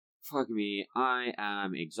fuck me. I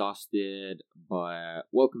am exhausted, but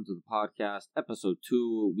welcome to the podcast, episode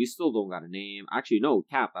 2. We still don't got a name. Actually, no,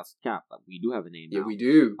 Cap, that's Cap. We do have a name now. Yeah, we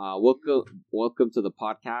do. Welcome to the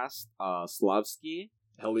podcast, Slavsky.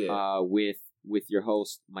 Hell yeah. With your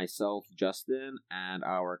host, myself, Justin, and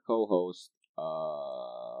our co-host,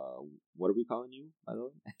 what are we calling you, by the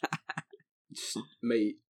way?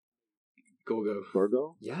 Mate. Gorgo.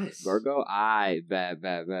 Gorgo? Yes. Gorgo? Aye, bet.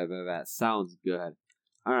 Sounds good.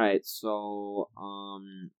 Alright, so,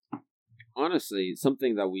 honestly,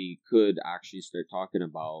 something that we could actually start talking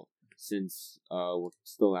about, since, we're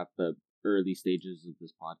still at the early stages of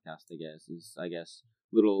this podcast, is,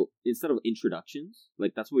 little, instead of introductions,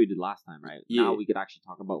 like, that's what we did last time, right? Yeah. Now we could actually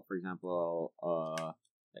talk about, for example,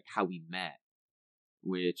 like, how we met,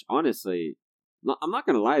 which, honestly, I'm not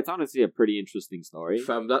gonna lie, it's honestly a pretty interesting story.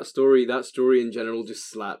 Fam, that story in general just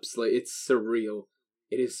slaps. Like, it's surreal.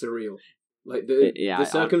 It is surreal. Like, the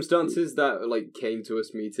circumstances that, like, came to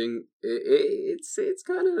us meeting, it's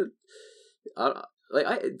kind of...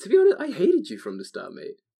 to be honest, I hated you from the start,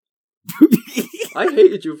 mate. I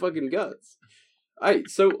hated your fucking guts. Alright,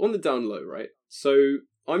 so on the down low, right? So,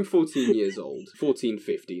 I'm 14 years old. 14,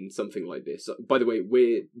 15, something like this. By the way,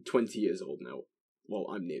 we're 20 years old now. Well,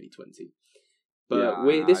 I'm nearly 20. But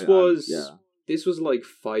this was like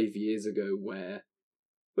 5 years ago where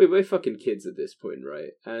we're fucking kids at this point,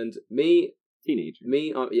 right? And teenagers,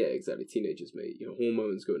 mate. You know,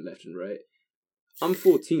 hormones going left and right. I'm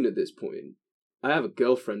 14 at this point. I have a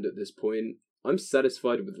girlfriend at this point. I'm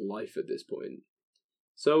satisfied with life at this point.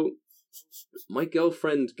 So my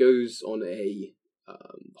girlfriend goes on a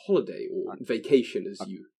holiday or vacation, as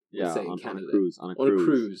you say in Canada. On a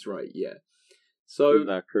cruise, right? Yeah. So in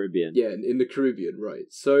the Caribbean. Yeah, in the Caribbean, right.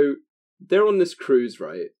 So they're on this cruise,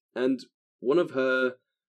 right? And one of her,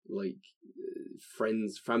 like,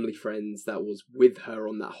 family friends that was with her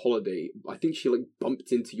on that holiday, I think she, like,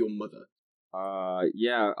 bumped into your mother.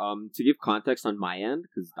 To give context on my end,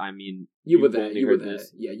 because, I mean... You were there.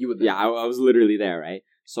 Yeah, you were there. Yeah, I was literally there, right?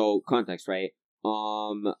 So, context, right?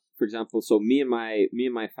 For example, so me and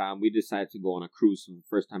my fam, we decided to go on a cruise for the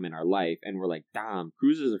first time in our life, and we're like, damn,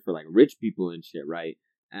 cruises are for like rich people and shit, right?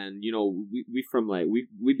 And you know,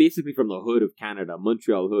 we basically from the hood of Canada,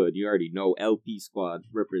 Montreal hood. You already know, LP squad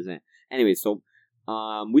represent. Anyway, so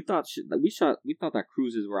we thought that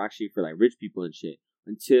cruises were actually for like rich people and shit,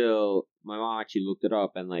 until my mom actually looked it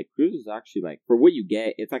up, and like cruises actually, like, for what you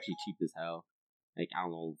get, it's actually cheap as hell. Like, I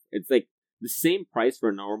don't know, it's like the same price for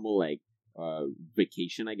a normal like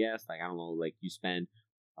vacation, I guess. Like, I don't know, like you spend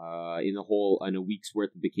in a week's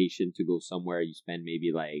worth of vacation to go somewhere, you spend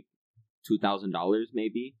maybe like $2,000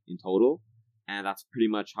 maybe in total, and that's pretty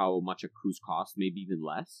much how much a cruise costs, maybe even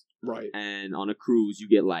less. Right. And on a cruise you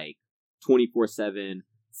get like 24/7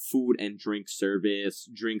 food and drink service,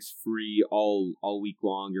 drinks free all week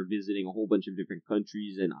long. You're visiting a whole bunch of different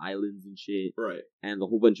countries and islands and shit. Right. And a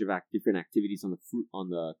whole bunch of different activities on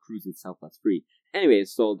the cruise itself that's free. Anyway,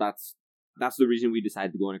 so that's the reason we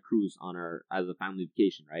decided to go on a cruise as a family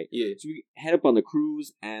vacation, right? Yeah. So we head up on the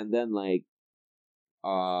cruise, and then like,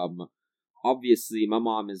 obviously my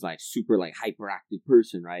mom is like super like hyperactive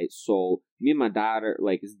person, right? So me and my dad are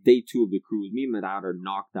like, it's day 2 of the cruise. Me and my dad are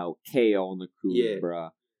knocked out KO on the cruise, bruh,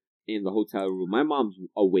 in the hotel room. My mom's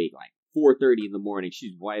awake like 4:30 in the morning.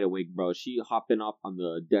 She's wide awake, bro. She hopping up on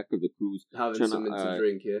the deck of the cruise, having something to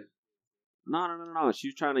drink. Yeah. No. She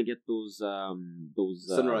was trying to get those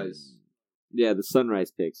sunrise. Yeah, the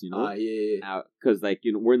sunrise pics, you know? Yeah. Because, like,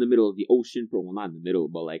 you know, we're in the middle of the ocean. Well, not in the middle,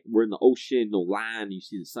 but, like, we're in the ocean, no land, you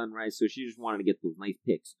see the sunrise. So she just wanted to get those nice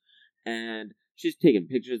pics. And she's taking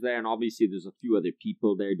pictures there, and obviously there's a few other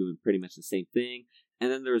people there doing pretty much the same thing.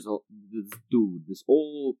 And then there's this dude, this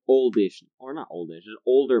older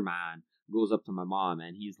man goes up to my mom,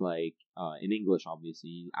 and he's like, in English, obviously,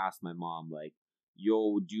 he asked my mom, like,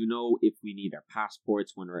 yo, do you know if we need our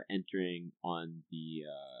passports when we're entering on the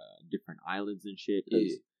different islands and shit?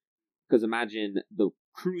 Because imagine the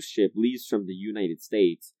cruise ship leaves from the United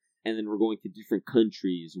States, and then we're going to different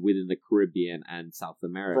countries within the Caribbean and South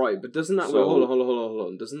America. Right, but doesn't that... hold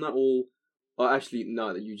on. Doesn't that all... Oh, actually,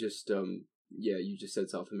 no, you just... you just said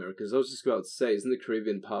South America, because I was just about to say, isn't the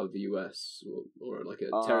Caribbean part of the US, or like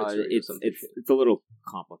a territory or something? It's a little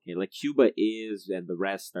complicated. Like, Cuba is, and the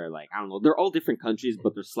rest are like, I don't know, they're all different countries,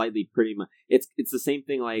 but they're slightly pretty much... It's the same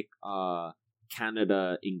thing like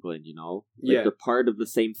Canada, England, you know? Like, they're part of the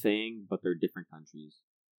same thing, but they're different countries.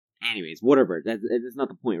 Anyways, whatever. That's not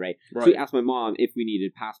the point, right? So we asked my mom if we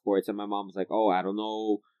needed passports, and my mom was like, oh, I don't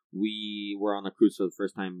know. We were on a cruise for the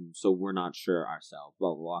first time, so we're not sure ourselves,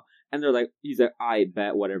 blah, blah, blah. And he's like, I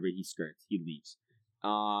bet whatever he skirts, he leaves.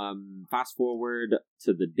 Fast forward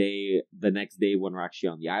to the next day when we're actually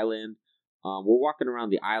on the island. We're walking around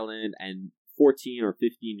the island, and 14 or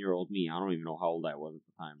 15-year-old me, I don't even know how old I was at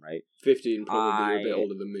the time, right? 15, probably a bit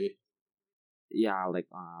older than me. Yeah, like,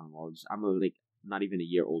 I don't know, I'm like not even a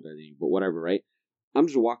year older than you, but whatever, right? I'm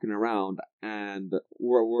just walking around, and the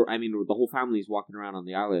whole family's walking around on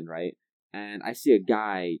the island, right? And I see a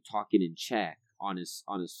guy talking in Czech on his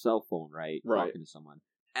cell phone, right? Talking to someone,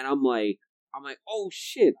 and I'm like, oh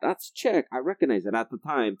shit, that's Czech. I recognize it. At the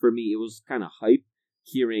time, for me, it was kind of hype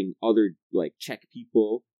hearing other like Czech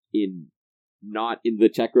people not in the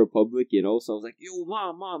Czech Republic, you know. So I was like, yo,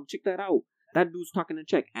 mom, check that out. That dude's talking in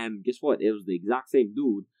Czech, and guess what? It was the exact same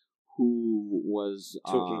dude who was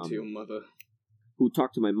talking to your mother, who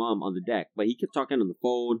talked to my mom on the deck. But he kept talking on the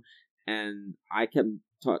phone, and I kept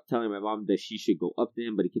telling my mom that she should go up to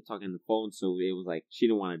him, but he kept talking on the phone. So it was like she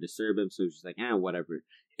didn't want to disturb him, so she's like, whatever.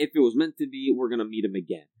 If it was meant to be, we're gonna meet him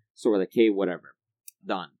again. So we're like, hey, whatever,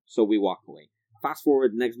 done. So we walk away. Fast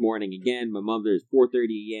forward the next morning again. My mom there's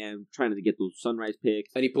 4:30 a.m. trying to get those sunrise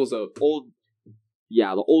pics, and he pulls up.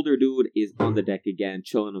 The older dude is on the deck again,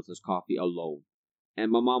 chilling with his coffee alone.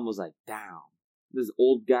 And my mom was like, damn, this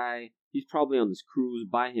old guy, he's probably on this cruise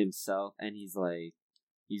by himself, and he's like,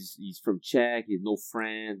 he's from Czech, he has no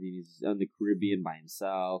friends, he's on the Caribbean by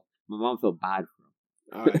himself. My mom felt bad for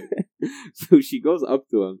him. All right. So she goes up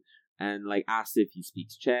to him and like asks if he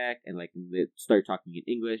speaks Czech, and like they start talking in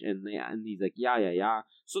English, and he's like, yeah.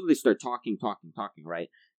 So they start talking, right?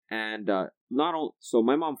 And so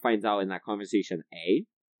my mom finds out in that conversation,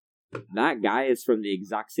 that guy is from the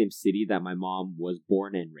exact same city that my mom was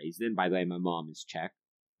born and raised in. By the way, my mom is Czech,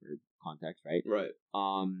 for context, right? Right.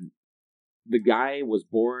 The guy was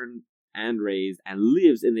born and raised and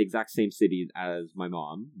lives in the exact same city as my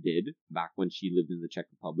mom did back when she lived in the Czech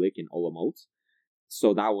Republic in Olomouc.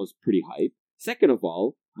 So that was pretty hype. Second of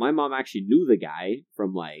all, my mom actually knew the guy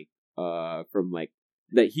from that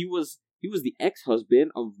he was the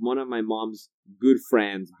ex-husband of one of my mom's good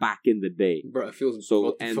friends back in the day. Bro, it feels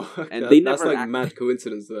so that's like mad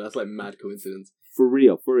coincidence though. That's like mad coincidence. For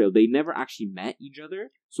real. They never actually met each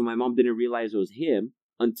other. So my mom didn't realize it was him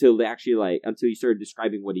until he started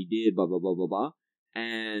describing what he did, blah blah blah blah blah.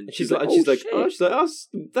 And she's like, oh,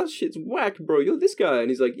 that shit's whack, bro. You're this guy, and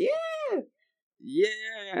he's like, yeah.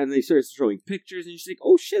 And they started showing pictures, and she's like,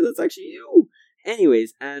 oh shit, that's actually you.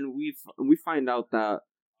 Anyways, and we find out that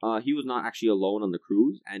he was not actually alone on the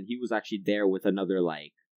cruise, and he was actually there with another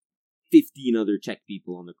like 15 other Czech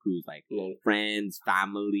people on the cruise, like friends,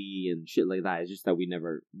 family, and shit like that. It's just that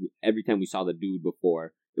every time we saw the dude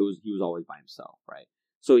before, he was always by himself, right?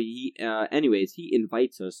 So he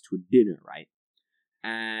invites us to dinner, right?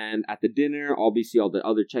 And at the dinner, obviously all the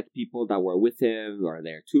other Czech people that were with him are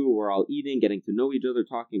there too. We're all eating, getting to know each other,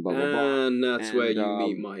 talking, blah, blah, blah. And that's where you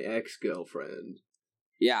meet my ex-girlfriend.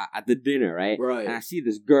 Yeah, at the dinner, right? Right. And I see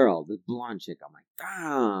this girl, this blonde chick. I'm like,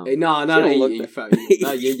 damn. Hey, no, that's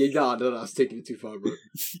taking it too far, bro.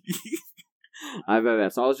 I bet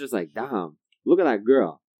that. So I was just like, damn, look at that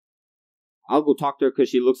girl. I'll go talk to her because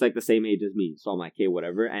she looks like the same age as me. So I'm like, hey,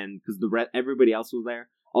 whatever. And because everybody else was there,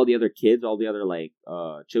 all the other kids, all the other like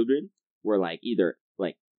children were like either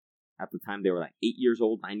like at the time they were like 8 years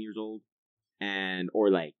old, 9 years old,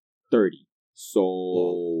 or like 30.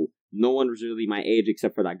 So no one was really my age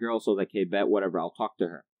except for that girl. So I was like, hey, bet, whatever, I'll talk to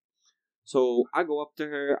her. So I go up to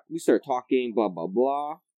her, we start talking, blah blah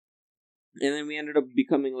blah, and then we ended up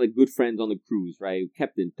becoming like good friends on the cruise, right? We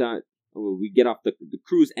kept in touch. We get off the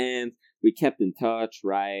cruise ends, we kept in touch,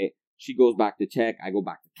 right? She goes back to Czech, I go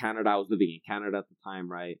back to Canada. I was living in Canada at the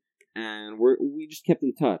time, right? And we just kept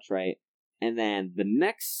in touch, right? And then the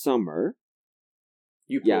next summer,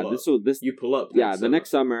 you pull up. The next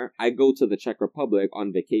summer, I go to the Czech Republic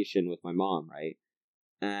on vacation with my mom, right?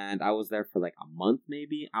 And I was there for like a month,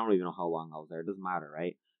 maybe. I don't even know how long I was there. It doesn't matter,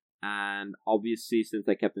 right? And obviously, since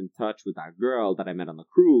I kept in touch with that girl that I met on the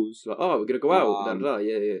cruise, so, we're gonna go out.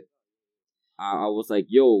 Yeah. I was like,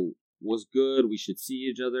 yo, what's good? We should see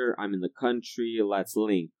each other. I'm in the country. Let's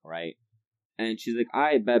link, right? And she's like,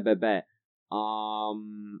 I bet.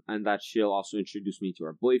 And that she'll also introduce me to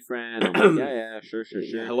her boyfriend. I'm like, yeah, sure.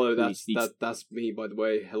 Hello, that's me, by the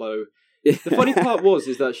way. Hello. The funny part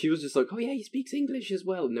is that she was just like, oh yeah, he speaks English as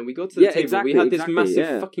well. And then we got to the table. Exactly, we had this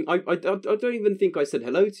massive fucking... I don't even think I said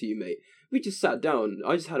hello to you, mate. We just sat down.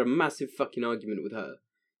 I just had a massive fucking argument with her.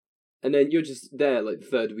 And then you're just there, like,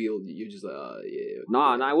 third wheel. You're just like, yeah.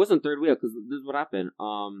 Nah, I wasn't third wheel, because this is what happened.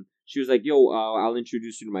 She was like, yo, I'll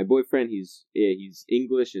introduce you to my boyfriend. He's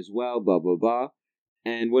English as well, blah, blah, blah.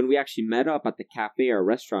 And when we actually met up at the cafe or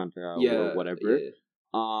restaurant or whatever,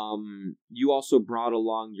 you also brought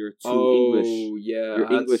along your two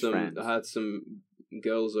English friends. I had some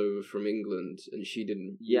girls over from England, and she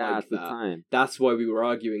didn't like at the time. That's why we were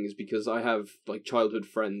arguing, is because I have like childhood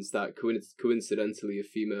friends that coincidentally are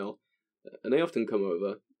female, and they often come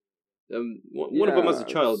over. One of them has a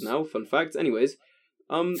child now. Fun fact. Anyways,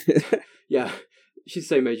 yeah, she's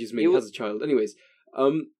the same age as me. Has a child. Anyways,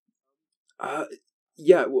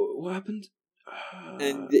 yeah. What happened?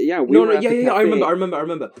 And yeah, I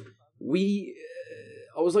remember.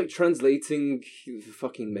 I was like translating the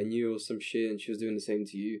fucking menu or some shit, and she was doing the same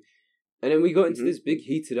to you. And then we got into this big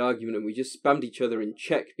heated argument, and we just spammed each other in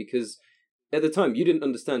Czech because at the time you didn't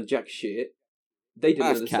understand jack shit. They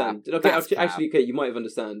didn't understand. Okay, you might have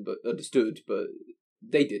understood, but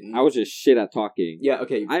they didn't. I was just shit at talking. Yeah,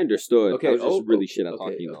 okay. I understood. Okay, I was just really shit at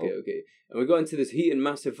talking. Okay. And we got into this heated,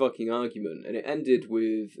 massive fucking argument, and it ended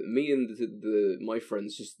with me and my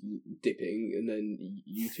friends just dipping, and then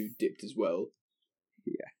you two dipped as well.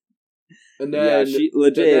 Yeah. And then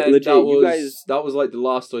legit. That was like the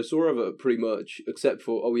last I saw of her, pretty much. Except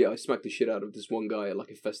for I smacked the shit out of this one guy at like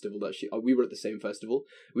a festival we were at the same festival.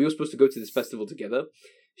 We were supposed to go to this festival together.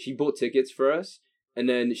 She bought tickets for us, and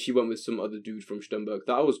then she went with some other dude from Stumberg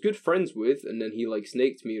that I was good friends with, and then he like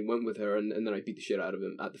snaked me and went with her, and then I beat the shit out of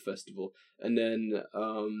him at the festival. And then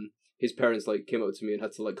his parents like came up to me and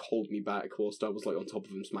had to like hold me back whilst I was like on top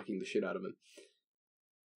of him smacking the shit out of him.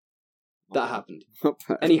 That happened.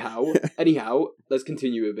 Anyhow, let's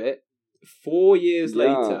continue a bit. 4 years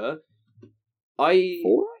later,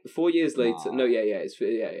 4 years later. No,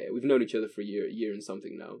 we've known each other for a year and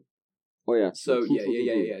something now. Oh yeah. So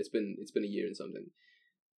yeah. It's been a year and something.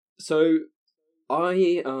 So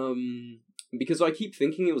I because I keep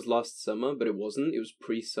thinking it was last summer, but it wasn't. It was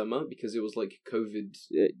pre-summer because it was like COVID.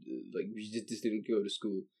 Like we just didn't go to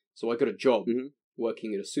school. So I got a job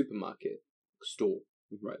working at a supermarket store,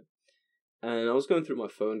 right? And I was going through my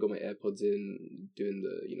phone, got my AirPods in, doing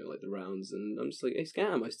the, like the rounds, and I'm just like, hey,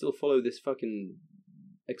 Scam, I still follow this fucking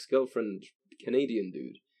ex-girlfriend Canadian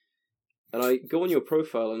dude. And I go on your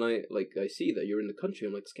profile, and I see that you're in the country.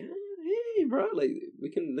 I'm like, Scam, hey, bro, like, we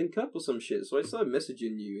can link up or some shit. So I started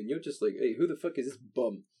messaging you, and you're just like, hey, who the fuck is this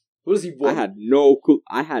bum? What does he want? I had no clue.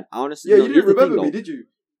 I had, honestly... Yeah, you didn't remember me, did you?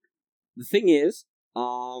 The thing is,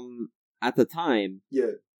 at the time...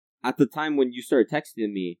 Yeah. At the time when you started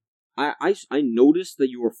texting me, I noticed that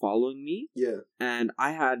you were following me. Yeah. And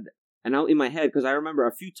out in my head, because I remember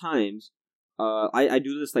a few times, I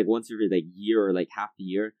do this like once every like year or like half the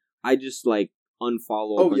year. I just like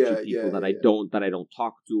unfollow a bunch of people that I don't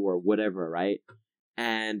talk to or whatever, right?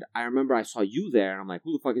 And I remember I saw you there, and I'm like,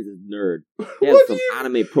 who the fuck is this nerd? He has some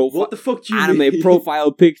anime profile. What the fuck do you anime mean?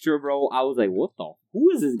 Profile picture, bro. I was like, who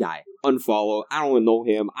is this guy? Unfollow. I don't know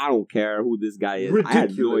him. I don't care who this guy is. Ridiculous. I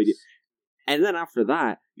had no idea. And then after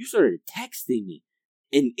that, you started texting me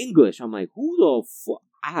in English. I'm like, who the fuck?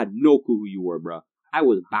 I had no clue who you were, bro. I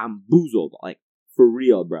was bamboozled, like, for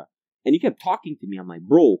real, bro. And you kept talking to me. I'm like,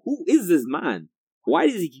 bro, who is this man? Why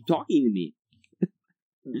does he keep talking to me?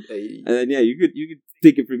 And then, yeah, you could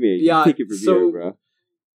take it from here. Take it from here, bro.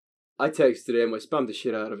 I texted him. I spammed the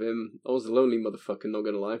shit out of him. I was a lonely motherfucker, not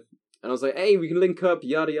gonna lie. And I was like, hey, we can link up,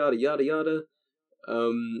 yada, yada, yada, yada.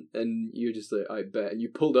 And you're just like, I bet. And you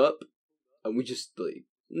pulled up. And we just, like,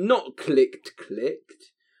 not clicked,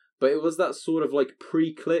 but it was that sort of, like,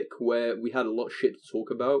 pre-click where we had a lot of shit to talk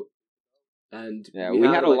about. And yeah, we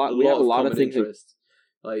had a lot of things.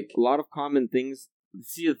 Like, a lot of common things.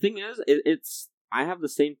 See, the thing is, I have the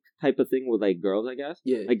same type of thing with, like, girls, I guess.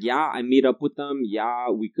 Yeah. Like, yeah, I meet up with them. Yeah,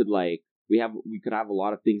 we could, like, we could have a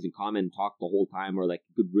lot of things in common and talk the whole time, or, like,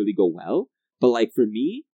 it could really go well. But, like, for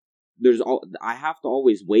me, I have to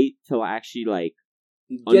always wait till I actually, like,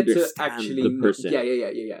 get to actually the person,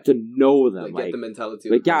 yeah, to know them, like get the mentality.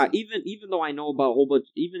 Like, even though I know about a whole bunch,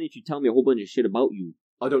 even if you tell me a whole bunch of shit about you,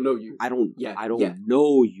 I don't know you. I don't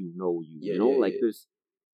know you. You know, like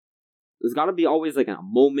there's got to be always like a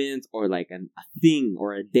moment or like a thing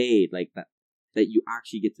or a day like that you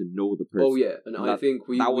actually get to know the person. Oh yeah, and I think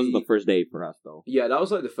that was the first day for us though. Yeah, that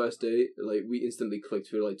was like the first day. Like we instantly clicked.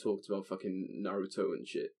 We like talked about fucking Naruto and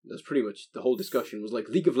shit. That's pretty much the whole discussion. Was like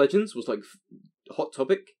League of Legends was like hot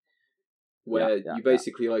topic, where you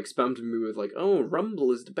basically like spammed me with like, oh,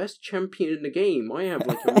 Rumble is the best champion in the game. I have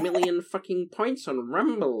like 1 million fucking points on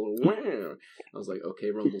Rumble. Wow. I was like,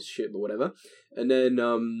 okay, Rumble's shit, but whatever. And then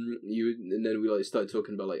we like started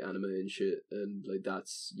talking about like anime and shit, and like that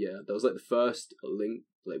was like the first link.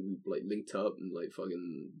 Like we like linked up and like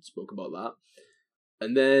fucking spoke about that.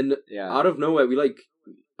 And then out of nowhere,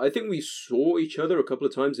 I think we saw each other a couple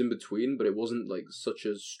of times in between, but it wasn't like such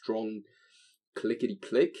a strong clickety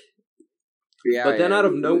click. Yeah, but then out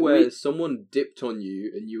of nowhere, someone dipped on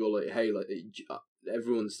you, and you were like, "Hey, like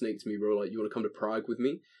everyone snaked me, bro. Like, you want to come to Prague with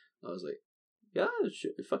me?" I was like, "Yeah,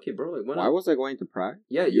 fuck it, bro. Like, why was I going to Prague?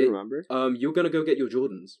 Yeah, you remember? You're gonna go get your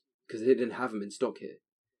Jordans because they didn't have them in stock here.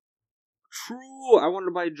 True, I wanted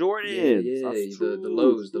to buy Jordans. Yeah, the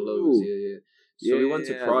lows, yeah. So we went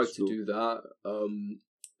to Prague to do that.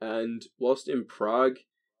 And whilst in Prague,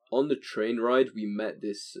 on the train ride, we met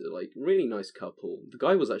this like really nice couple. The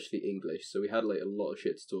guy was actually English, so we had like a lot of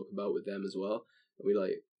shit to talk about with them as well. And we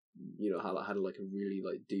like, had like a really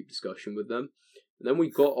like deep discussion with them. And then we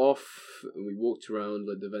got off and we walked around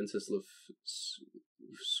like the Wenceslav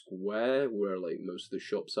Square, where like most of the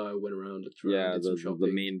shops are. Went around, looked around, did some shopping.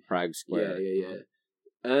 The main Prague square. Yeah.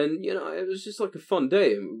 And it was just like a fun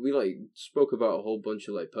day. We like spoke about a whole bunch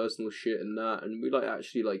of like personal shit and that, and we like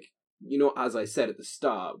actually like, as I said at the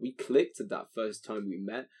start, we clicked at that first time we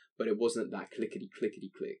met, but it wasn't that click.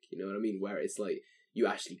 You know what I mean? Where it's like you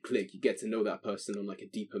actually click, you get to know that person on like a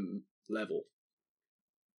deeper level.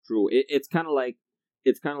 True. It's kind of like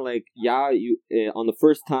you on the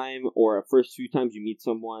first time or first few times you meet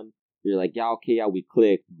someone, you're like, we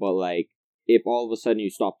clicked, but like if all of a sudden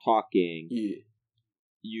you stop talking,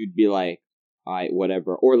 you'd be like,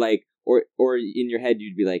 whatever, or like or in your head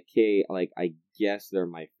you'd be like, okay, like I guess they're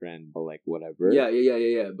my friend, but like whatever.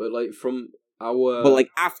 Yeah. But like from our but like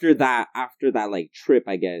after that like trip,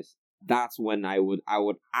 I guess that's when I would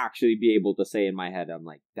actually be able to say in my head, I'm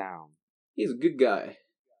like, damn, he's a good guy.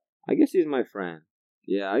 I guess he's my friend.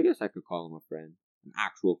 Yeah, I guess I could call him a friend. An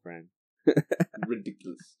actual friend.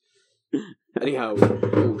 Ridiculous. Anyhow,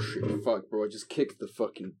 oh shit, fuck, bro, I just kicked the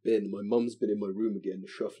fucking bin. My mum's been in my room again,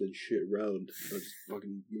 shuffling shit around. I just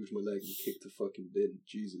fucking moved my leg and kicked the fucking bin.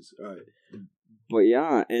 Jesus, alright. But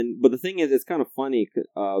yeah, but the thing is, it's kind of funny.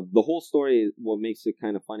 The whole story, what makes it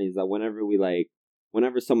kind of funny is that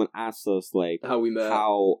whenever someone asks us, like, how we met,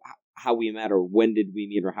 or when did we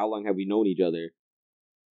meet, or how long have we known each other,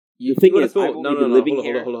 the thing is,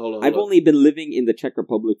 I've only been living in the Czech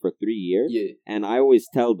Republic for 3 years. Yeah. And I always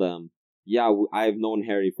tell them, yeah, I've known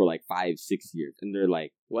Harry for like 5-6 years. And they're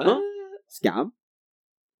like, what? Huh? Scam?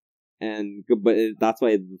 But that's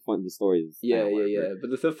why the story is. Yeah.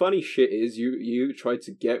 But the funny shit is, you tried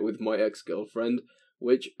to get with my ex-girlfriend,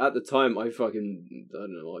 which at the time I don't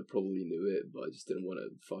know, I probably knew it, but I just didn't want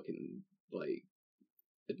to fucking like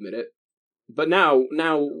admit it. But now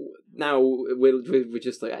we're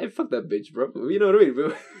just like, hey, fuck that bitch, bro. You know what I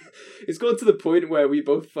mean? It's gone to the point where we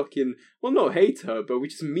both fucking, well, not hate her, but we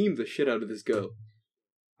just meme the shit out of this girl.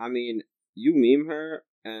 I mean, you meme her,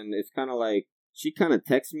 and it's kind of like, she kind of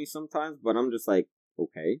texts me sometimes, but I'm just like,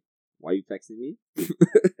 okay, why are you texting me?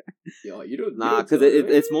 Yeah, you don't. Nah, because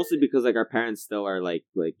it's mostly because like our parents still are like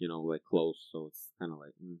close, so it's kind of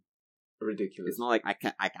like. Ridiculous. It's not like I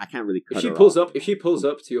can't really cut if she her pulls off.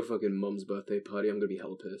 up to your fucking mum's birthday party, I'm gonna be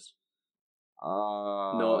hella pissed.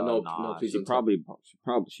 No, please. She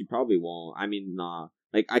probably won't. I mean, nah.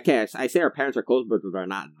 Like I say our parents are close, but they're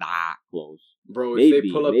not that close. Bro, if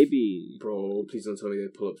they pull up, bro, please don't tell me they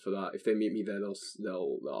pull up for that. If they meet me there,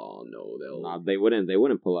 they'll. Nah, they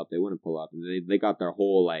wouldn't pull up. They got their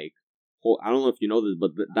whole like. I don't know if you know this,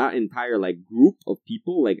 but that entire like group of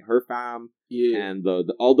people, like her fam, and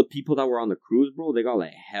the all the people that were on the cruise, bro, they got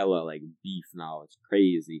like hella like beef now. It's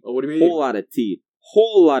crazy. Oh, what do you mean? Whole lot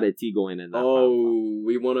of tea going in that. Oh, do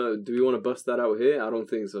we want to bust that out here? I don't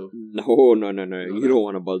think so. No. You don't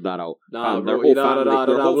want to bust that out. Nah, bro.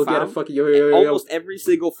 We'll get a fucking yo. Almost every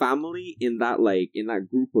single family in that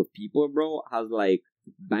group of people, bro, has like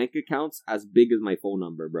bank accounts as big as my phone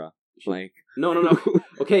number, bro. Like no.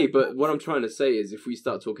 Okay, but what I'm trying to say is, if we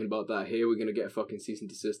start talking about that here, we're gonna get a fucking cease and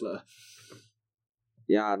desist letter.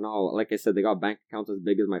 Yeah, no. Like I said, they got bank accounts as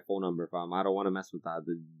big as my phone number, fam. I don't want to mess with that.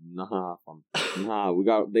 Nah, fam. Nah, we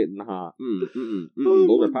got nah.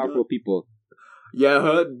 Those are powerful people. Yeah,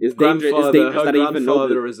 her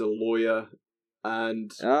grandfather is a lawyer,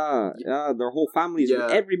 and their whole family's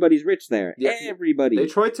everybody's rich there. Yeah, everybody. They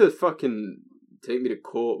tried to fucking take me to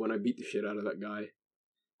court when I beat the shit out of that guy.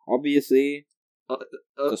 Obviously,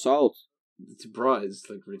 assault. Surprise,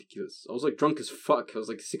 like ridiculous. I was like drunk as fuck. I was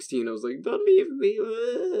like 16. I was like, don't leave me.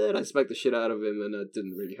 And I smacked the shit out of him, and that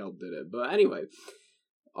didn't really help, did it? But anyway,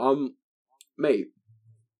 mate,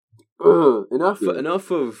 enough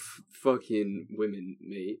of fucking women,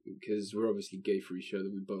 mate. Because we're obviously gay for each other.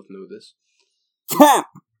 We both know this.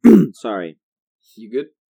 Sorry. You good?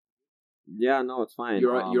 Yeah, no, it's fine.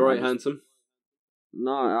 You're right. You're right, handsome.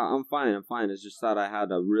 No, I'm fine. It's just that I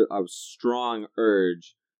had a strong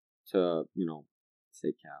urge to,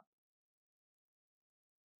 say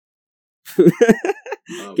cap.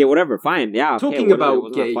 Okay, whatever. Fine. Yeah. Talking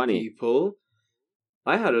about gay people,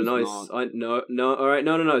 I had a nice. No. All right,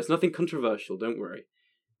 no. It's nothing controversial. Don't worry.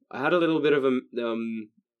 I had a little bit of a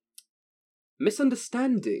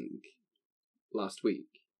misunderstanding last week.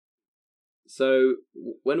 So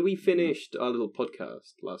when we finished our little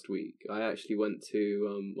podcast last week, I actually went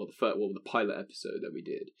to the pilot episode that we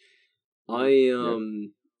did.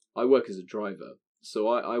 I work as a driver, so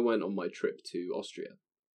I went on my trip to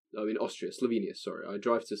Slovenia. Sorry, I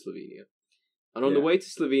drive to Slovenia. And on the way to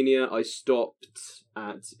Slovenia, I stopped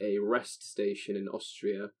at a rest station in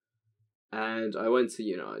Austria, and I went to,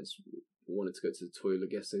 I just wanted to go to the toilet,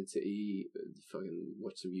 get something to eat, fucking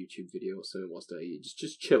watch some YouTube video or something whilst I eat,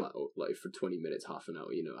 just chill out, like, for 20 minutes, half an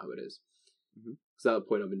hour, you know how it is. Because at that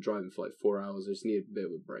point, I've been driving for, like, 4 hours, I just needed a bit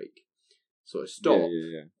of a break. So I stop,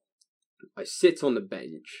 I sit on the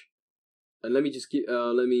bench, and let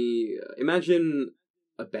me imagine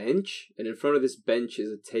a bench, and in front of this bench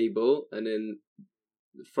is a table, and then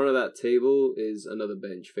in front of that table is another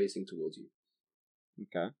bench facing towards you.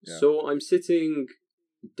 Okay. Yeah. So I'm sitting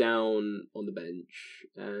down on the bench,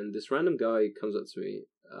 and this random guy comes up to me.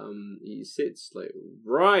 He sits like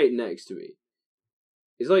right next to me.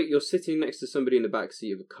 It's like you're sitting next to somebody in the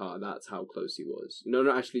backseat of a car. That's how close he was. No,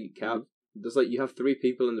 not actually, Cab. There's like you have 3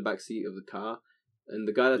 people in the backseat of the car. And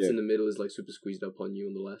the guy that's in the middle is like super squeezed up on you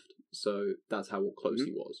on the left. So that's how close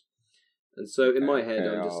he was. And so in my head,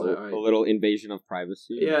 I'm just like, all right. A little invasion of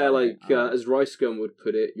privacy. Yeah, as Rice Gum would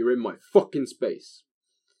put it, you're in my fucking space.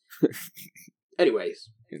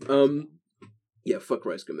 Anyways. Yeah, fuck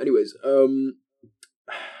Rice Gum. Anyways,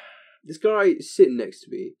 this guy sitting next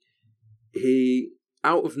to me, he,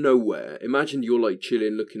 out of nowhere, imagine you're like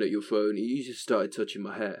chilling, looking at your phone, he just started touching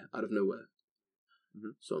my hair out of nowhere.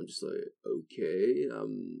 So I'm just like, okay,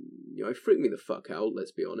 it freaked me the fuck out,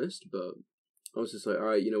 let's be honest, but I was just like,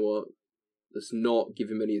 alright, you know what, let's not give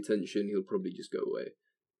him any attention, he'll probably just go away.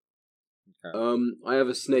 Okay. I have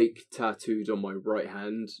a snake tattooed on my right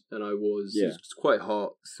hand, and it was quite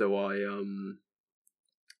hot, so I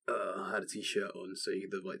had a t-shirt on, so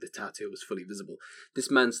the tattoo was fully visible.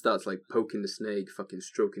 This man starts like poking the snake, fucking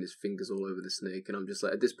stroking his fingers all over the snake, and I'm just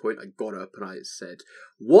like, at this point I got up and I said,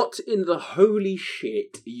 what in the holy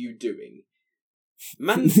shit are you doing?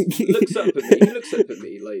 Man looks up at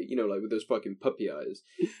me, like, like with those fucking puppy eyes.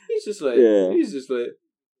 He's just like,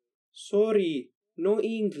 sorry, no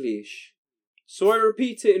English. So I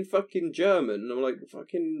repeat it in fucking German, and I'm like,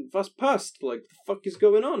 fucking, was passt? Like, the fuck is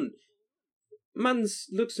going on? Man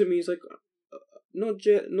looks at me, he's like, no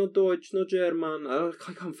Deutsch, no German. I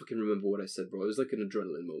can't fucking remember what I said, bro. It was like an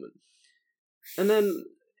adrenaline moment. And then,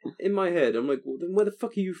 in my head, I'm like, well, then where the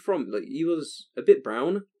fuck are you from? Like, he was a bit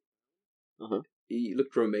brown. He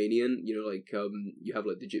looked Romanian, like, you have,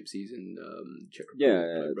 like, the gypsies in Czech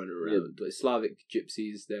Republic, like, running around. Like, Slavic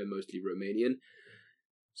gypsies, they're mostly Romanian.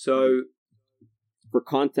 So... For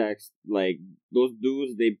context, like, those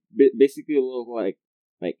dudes, they basically look like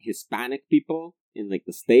Hispanic people in like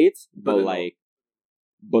the States, but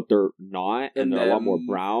they're not, and they're a lot more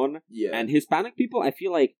brown. Yeah. And Hispanic people, I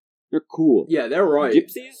feel like they're cool. Yeah, they're right.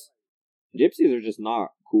 Gypsies are just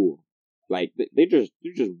not cool. Like they're just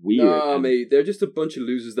weird. Nah, mate, they're just a bunch of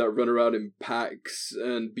losers that run around in packs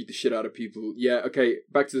and beat the shit out of people. Yeah, okay,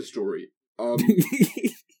 back to the story.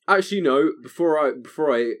 Actually, no. Before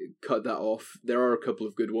I cut that off, there are a couple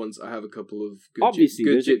of good ones. I have a couple of good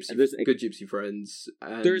gypsy friends.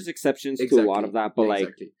 And there's exceptions to a lot of that, but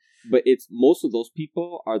but it's most of those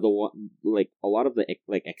people are the one, like a lot of the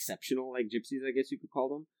like exceptional like gypsies, I guess you could call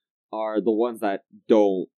them, are the ones that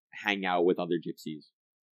don't hang out with other gypsies.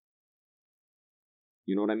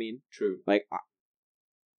 You know what I mean? True.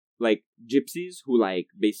 Like gypsies who like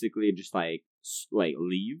basically just like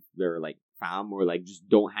leave their like fam or like just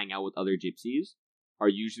don't hang out with other gypsies are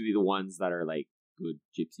usually the ones that are like good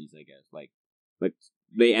gypsies, I guess. Like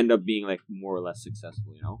they end up being like more or less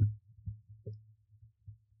successful, you know?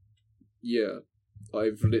 Yeah.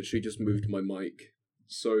 I've literally just moved my mic,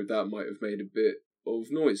 so that might have made a bit of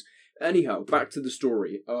noise. Anyhow, back to the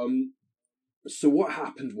story. So what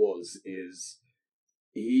happened is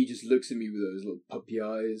he just looks at me with those little puppy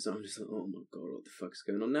eyes. I'm just like, oh my god, what the fuck's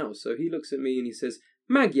going on now? So he looks at me and he says,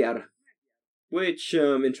 Magyar, which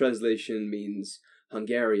in translation means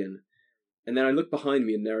Hungarian. And then I look behind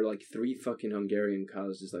me and there are like 3 fucking Hungarian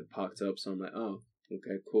cars just like parked up. So I'm like, oh,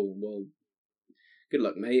 okay, cool. Well, good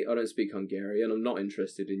luck, mate. I don't speak Hungarian. I'm not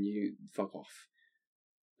interested in you. Fuck off.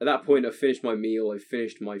 At that point, I finished my meal. I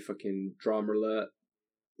finished my fucking drama alert.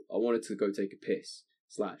 I wanted to go take a piss.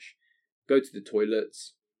 / go to the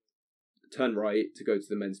toilets. Turn right to go to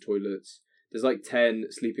the men's toilets. There's like 10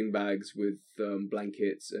 sleeping bags with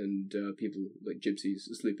blankets and people, like gypsies,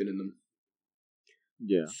 sleeping in them.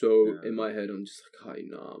 Yeah. So in my head, I'm just like, "Hey,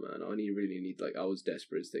 nah, man. I really need like I was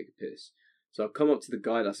desperate to take a piss." So I come up to the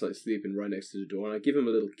guy that's like sleeping right next to the door, and I give him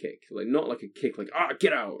a little kick, like not like a kick, like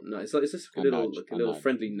get out. No, it's just like a little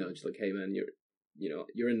friendly nudge, like, "Hey, man,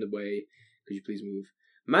 you're in the way. Could you please move?"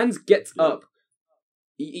 Mans gets up.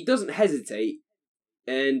 He doesn't hesitate,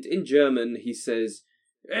 and in German he says,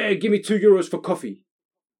 "Hey, give me €2 for coffee."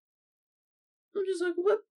 I'm just like,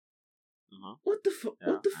 what? Uh-huh. What the fuck?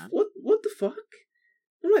 What the fuck?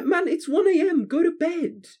 I'm like, man, it's 1 a.m. Go to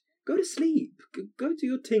bed. Go to sleep. Go to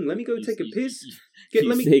your thing. Let me go take a piss. Say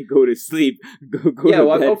go to sleep. Go to bed,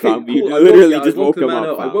 okay, fam. cool. You literally just woke him up.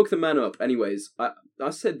 up. I woke the man up. Anyways, I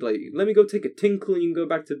said, like, let me go take a tinkle and you can go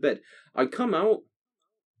back to bed. I come out,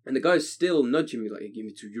 and the guy's still nudging me, like, "Give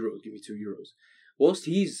me €2. Give me €2. Whilst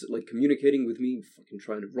he's, like, communicating with me, fucking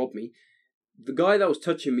trying to rob me, the guy that was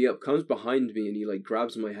touching me up comes behind me and he, like,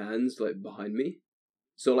 grabs my hands, like, behind me.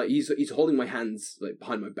 So, like, he's holding my hands, like,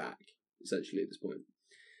 behind my back, essentially, at this point.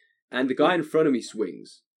 And the guy in front of me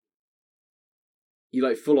swings. He,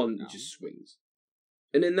 like, full on just swings.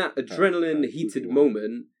 And in that adrenaline-heated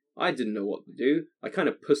moment, I didn't know what to do. I kind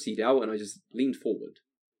of pussied out and I just leaned forward.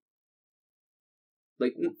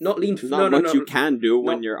 Like, not leaned forward. Not much you can do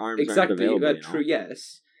when your arms aren't available. Exactly, true,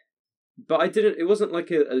 yes. But I didn't, it wasn't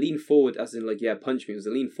like a lean forward as in, like, punch me. It was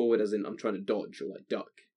a lean forward as in I'm trying to dodge or, like,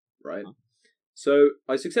 duck, right? Huh? So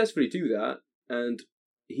I successfully do that, and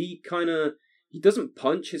he doesn't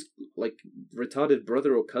punch his, like, retarded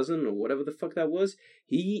brother or cousin or whatever the fuck that was.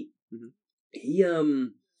 He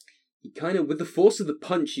kind of, with the force of the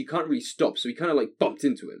punch, he can't really stop, so he kind of, like, bumped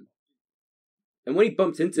into him. And when he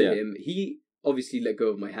bumped into him, he obviously let go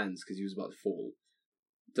of my hands because he was about to fall.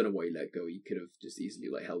 Don't know why he let go. He could have just easily,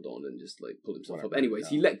 like, held on and just, like, pulled himself up. Anyways,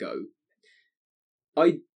 he let go.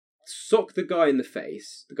 I socked the guy in the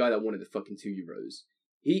face, the guy that wanted the fucking €2.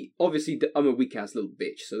 He, obviously, I'm a weak-ass little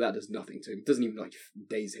bitch, so that does nothing to him. It doesn't even, like,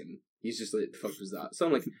 daze him. He's just like, the fuck was that? So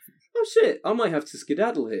I'm like, oh shit, I might have to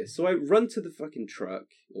skedaddle here. So I run to the fucking truck,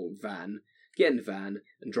 or van, get in the van,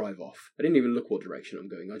 and drive off. I didn't even look what direction I'm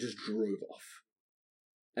going. I just drove off.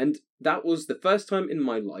 And that was the first time in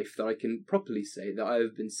my life that I can properly say that I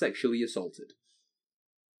have been sexually assaulted.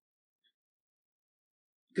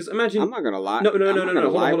 Because imagine... I'm not gonna lie. No.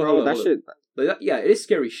 Hold on. That shit... Like, yeah, it is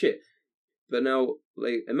scary shit. But now,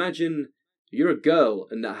 like, imagine you're a girl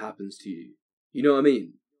and that happens to you. You know what I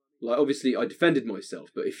mean? Like, obviously, I defended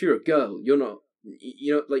myself, but if you're a girl, you're not...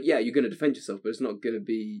 You know, like, yeah, you're going to defend yourself, but it's not going to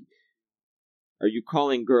be... Are you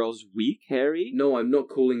calling girls weak, Harry? No, I'm not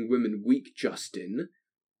calling women weak, Justin.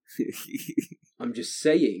 I'm just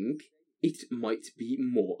saying it might be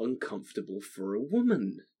more uncomfortable for a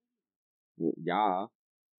woman. Well, yeah.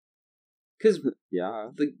 Because... Yeah.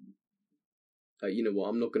 You know what,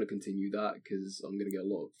 I'm not going to continue that, because I'm going to get a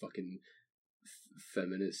lot of fucking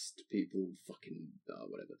feminist people fucking...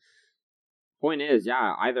 whatever. Point is,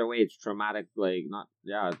 yeah, either way it's traumatic, like, not...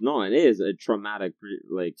 Yeah, no, it is a traumatic,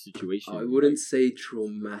 like, situation. I wouldn't say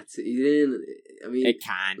traumatic. I mean... It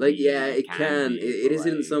can like, be. yeah, it can. It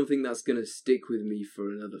isn't like, something that's going to stick with me for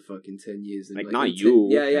another fucking 10 years. And, like, not you.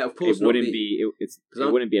 Yeah, of course it wouldn't be. It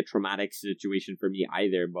wouldn't be a traumatic situation for me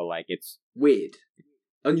either, but, like, it's... weird.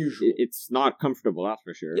 Unusual. It's not comfortable, that's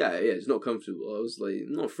for sure. Yeah, it's not comfortable. I was, like,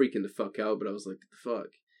 not freaking the fuck out, but I was like, the fuck?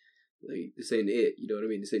 Like, this ain't it, you know what I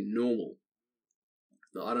mean? This ain't normal.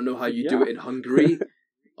 I don't know how you do it in Hungary.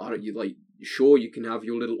 Sure, you can have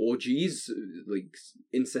your little orgies, like,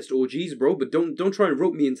 incest orgies, bro, but don't try and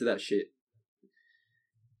rope me into that shit.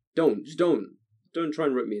 Don't try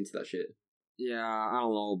and rope me into that shit. Yeah, I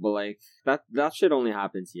don't know, but, like, that shit only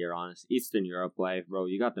happens here, honestly. Eastern Europe, like, bro,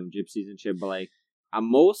 you got them gypsies and shit, but, like, at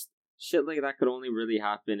most, shit like that could only really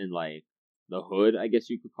happen in, like, the hood, I guess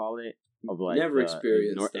you could call it, of, like, never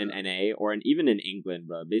experienced in NA, or even in England,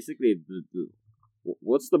 bro. Basically,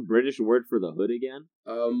 what's the British word for the hood again?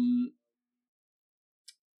 Isn't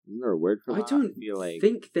there a word for that? I don't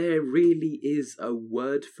think there really is a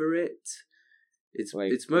word for it. It's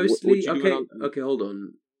like, it's mostly... Okay, hold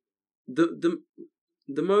on. The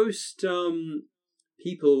most,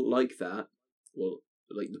 people like that, well,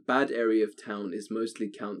 like, the bad area of town is mostly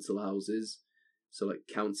council houses. So, like,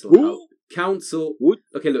 council... What?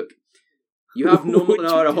 Okay, look. You have normal...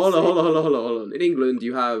 No, hold on. In England,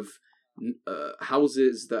 you have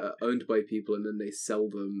houses that are owned by people, and then they sell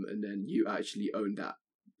them, and then you actually own that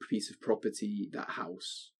piece of property, that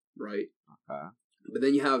house, right? Okay. But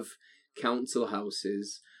then you have council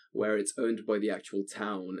houses where it's owned by the actual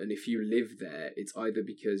town, and if you live there, it's either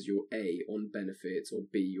because you're A, on benefits, or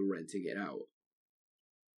B, you're renting it out.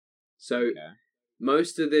 So,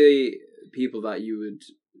 most of the people that you would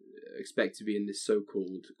expect to be in this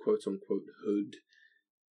so-called quote-unquote hood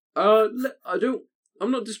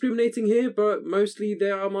I'm not discriminating here, but mostly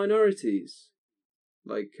they are minorities,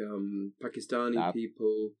 like Pakistani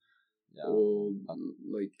people, or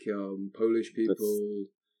like Polish people.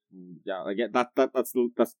 Yeah, I get that's the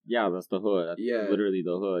hood. That's literally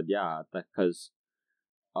the hood. Yeah, because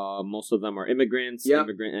most of them are immigrants. Yep.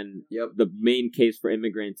 And the main case for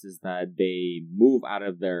immigrants is that they move out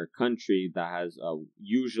of their country that has a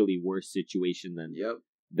usually worse situation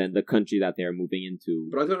than the country that they're moving into.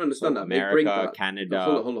 But I don't understand that. America, they bring that, Canada,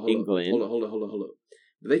 hold England. Hold on.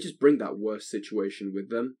 But they just bring that worse situation with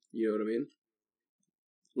them. You know what I mean?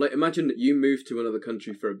 Like, imagine that you move to another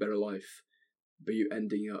country for a better life, but you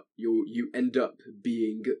end up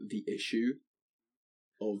being the issue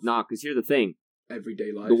of because here's the thing: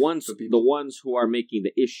 everyday life. The ones who are making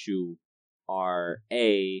the issue are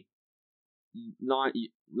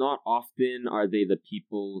not often are they the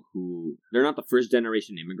people who they're not the first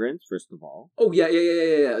generation immigrants. First of all, oh yeah.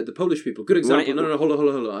 The Polish people, good example. No, hold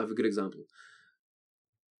on. I have a good example.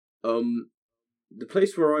 The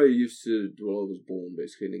place where I was born,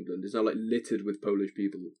 basically in England, is now like littered with Polish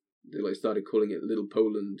people. They like started calling it Little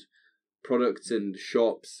Poland. Products and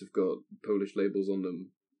shops have got Polish labels on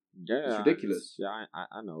them. Yeah, it's ridiculous.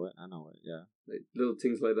 I know it. Yeah, like, little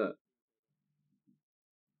things like that.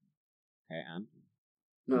 Okay, and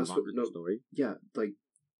no, that's what, story. Yeah, like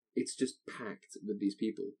it's just packed with these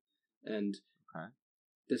people, and okay,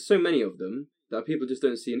 there's so many of them that people just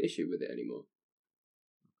don't see an issue with it anymore.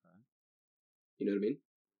 You know what I mean?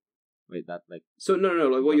 Wait, that like... So, no,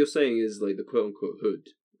 like, what you're saying is, like, the quote-unquote hood,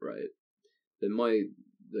 right? Then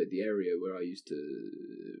the area where I used to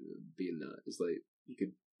be in that is, like, you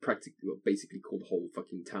could basically call the whole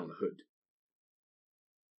fucking town a hood.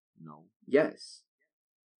 No. Yes.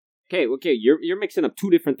 Okay, you're mixing up two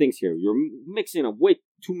different things here. You're mixing up way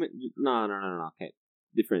too many... No, okay.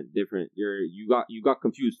 Different. You got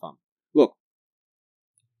confused, fam. Look,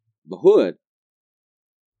 the hood,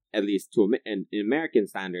 at least in American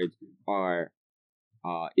standards,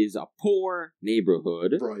 is a poor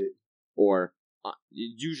neighborhood, right? Or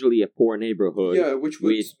usually a poor neighborhood,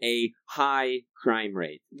 with a high crime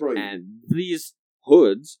rate, right? And these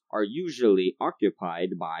hoods are usually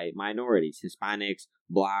occupied by minorities, Hispanics,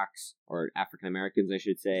 Blacks, or African Americans, I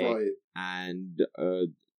should say, right? And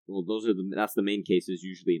that's the main cases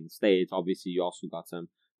usually in the States. Obviously, you also got some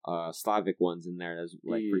Slavic ones in there, as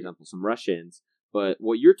like for example some Russians. But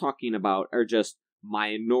what you're talking about are just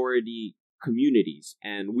minority communities.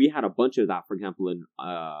 And we had a bunch of that, for example, in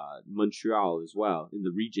Montreal as well, in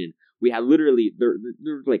the region. We had literally, there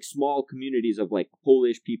were like small communities of like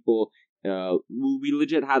Polish people. We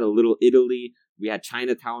legit had a little Italy. We had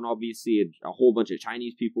Chinatown, obviously. A whole bunch of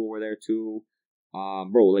Chinese people were there too.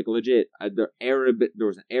 Bro, like legit, there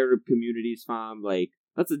was an Arab communities, fam. Like,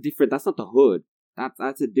 that's not the hood.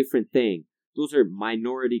 That's a different thing. Those are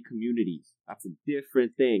minority communities. That's a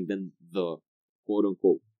different thing than the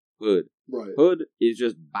quote-unquote hood. Right. Hood is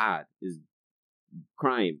just bad. Is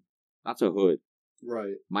crime. That's a hood.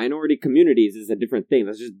 Right. Minority communities is a different thing.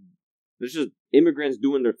 That's just immigrants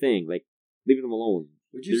doing their thing. Like, leave them alone.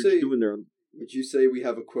 Would you say we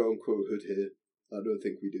have a quote-unquote hood here? I don't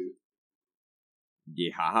think we do.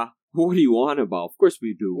 Yeah. What do you want about? Of course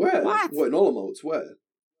we do. Where? What in Olomouc? Where?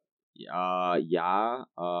 Yeah.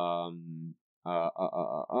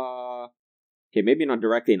 Okay, maybe not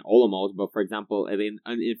directly in Olomouc, but for example,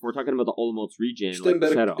 if we're talking about the Olomouc region,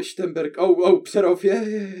 Psterov. Oh, Psterov,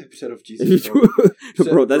 yeah, Psterov, Jesus,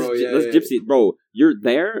 bro, that's gypsy, bro. You're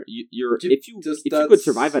there. If you could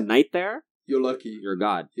survive a night there, you're lucky. You're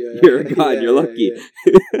God. Yeah, you're a God. You're lucky.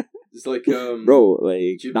 Yeah. It's like bro,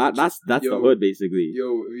 like that's the hood basically.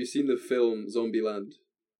 Yo, have you seen the film Zombieland?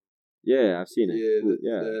 Yeah, I've seen it.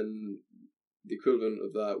 Yeah. Then the equivalent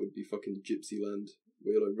of that would be fucking Gypsyland,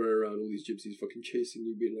 where you're like running around, all these gypsies fucking chasing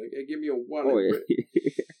you, being like, "Hey, give me a wallet." Oh,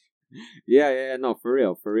 yeah. yeah, no, for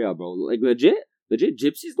real, bro. Like legit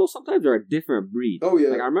gypsies though. Sometimes they're a different breed. Oh yeah.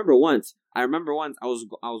 Like I remember once I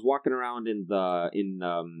was walking around in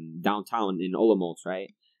downtown in Olomouc,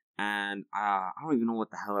 right? And I don't even know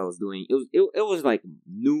what the hell I was doing. It was like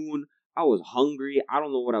noon. I was hungry. I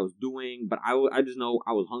don't know what I was doing, but I just know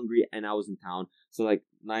I was hungry and I was in town. So like,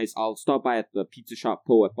 nice. I'll stop by at the pizza shop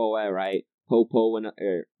Poe, right? Po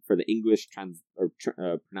for the English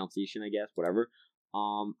pronunciation, I guess, whatever.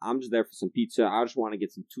 I'm just there for some pizza. I just want to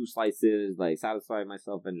get some 2 slices, like satisfy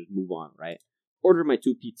myself and just move on, right? Order my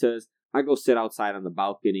 2 pizzas. I go sit outside on the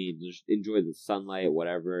balcony and just enjoy the sunlight or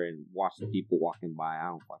whatever and watch the people walking by. I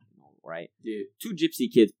don't fucking know, right? Yeah. 2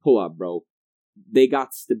 gypsy kids pull up, bro. They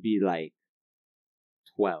got to be like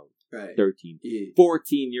 12, right. 13, yeah.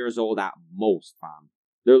 14 years old at most, fam.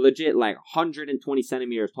 They're legit like 120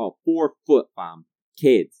 centimeters tall, 4 foot, fam.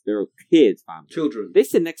 Kids. They're kids, fam. Children. They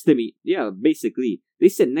sit next to me. Yeah, basically. They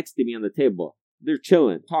sit next to me on the table. They're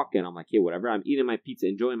chilling, talking. I'm like, hey, whatever. I'm eating my pizza,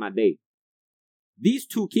 enjoying my day. These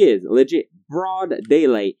 2 kids, legit, broad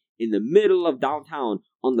daylight, in the middle of downtown,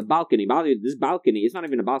 on the balcony. This balcony, it's not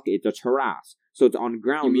even a balcony, it's a terrace. So it's on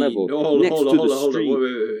ground level. Hold on.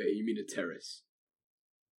 Wait. You mean a terrace?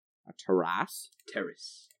 A terrace?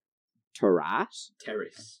 Terrace. Terrace?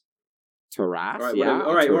 Terrace. Terrace?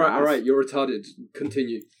 All right. You're retarded.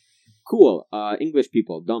 Continue. Cool. English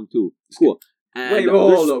people, dumb too. Cool. And wait,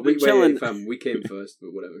 hold on. Wait, fam. We came first,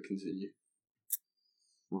 but whatever. Continue.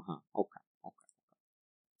 Okay.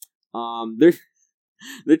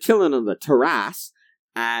 They're chilling on the terrace,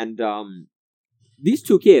 and these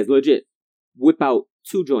 2 kids legit whip out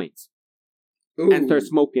 2 joints. Ooh, and start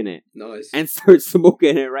smoking it. Nice. And start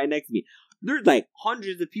smoking it right next to me. There's like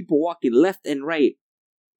hundreds of people walking left and right,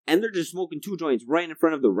 and they're just smoking 2 joints right in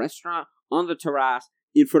front of the restaurant, on the terrace,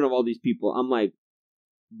 in front of all these people. I'm like,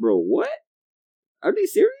 bro, what? Are they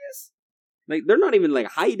serious? Like, they're not even like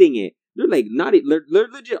hiding it. They're like not. They're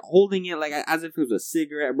legit holding it like as if it was a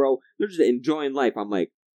cigarette, bro. They're just enjoying life. I'm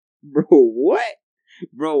like, bro, what,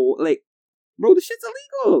 bro? Like, bro, this shit's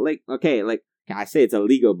illegal. Like, okay, like I say it's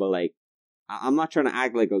illegal, but like, I'm not trying to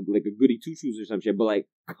act like a goody two shoes or some shit. But like,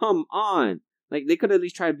 come on, like they could at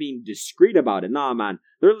least try being discreet about it. Nah, man,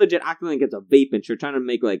 they're legit acting like it's a vape and shit, trying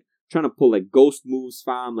to pull like ghost moves,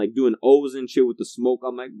 fam, like doing O's and shit with the smoke.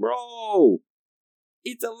 I'm like, bro,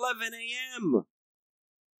 it's 11 a.m.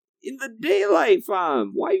 in the daylight,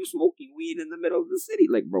 fam. Why are you smoking weed in the middle of the city?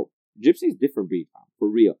 Like, bro, Gypsy's different breed, fam. For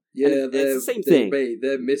real. Yeah, it's the same thing.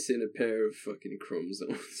 They're missing a pair of fucking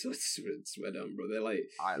chromosomes. So I swear down, bro. They're like...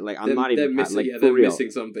 I'm not even... They're missing, like, they're real. missing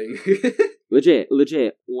something.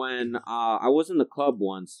 Legit. When I was in the club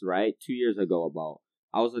once, right? 2 years ago about.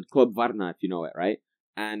 I was at Club Varna, if you know it, right?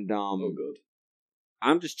 And, oh, God.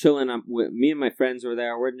 I'm just chilling. Me and my friends were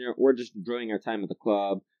there. We're just enjoying our time at the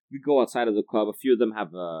club. We go outside of the club. A few of them have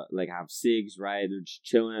cigs, right? They're just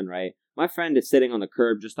chilling, right? My friend is sitting on the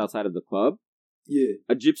curb just outside of the club. Yeah.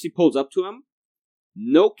 A gypsy pulls up to him.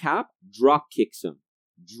 No cap, drop kicks him,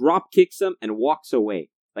 and walks away,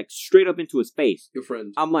 like straight up into his face. Your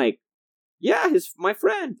friend? I'm like, yeah, my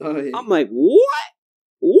friend. Oh, yeah. I'm like,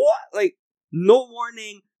 what? Like, no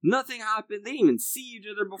warning, nothing happened. They didn't even see each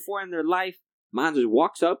other before in their life. Man just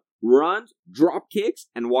walks up, runs, drop kicks,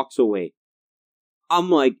 and walks away. I'm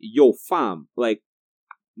like, yo, fam, like,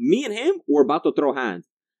 me and him were about to throw hands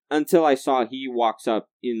until I saw he walks up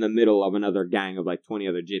in the middle of another gang of like 20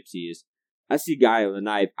 other gypsies. I see guy with a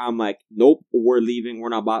knife. I'm like, nope, we're leaving. We're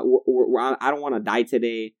not about. I don't want to die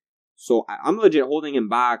today. So I'm legit holding him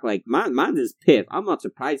back. Like, man's is pissed. I'm not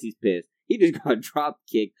surprised he's pissed. He just got drop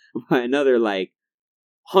kicked by another like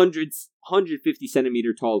 150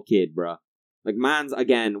 centimeter tall kid, bruh. Like, man's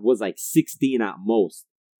again was like 16 at most.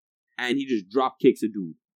 And he just drop kicks a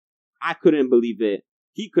dude. I couldn't believe it.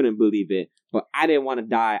 He couldn't believe it. But I didn't want to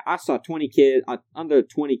die. I saw 20 kids, under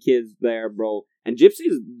 20 kids there, bro. And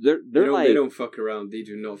gypsies, they're like... They don't fuck around. They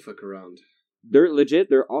do not fuck around. They're legit.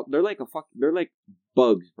 They're like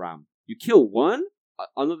bugs, fam. You kill one,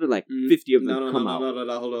 another like 50 of them come out.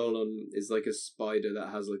 No, hold on. It's like a spider that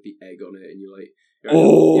has like the egg on it, and you like...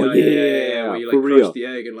 Oh, yeah. Where you like crush real. The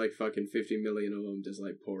egg and like fucking 50 million of them just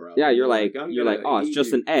like pour out. Yeah, you're like, oh, it's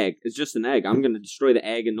just an egg. It's just an egg. I'm gonna destroy the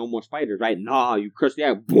egg and no more spiders, right? Nah, you crush the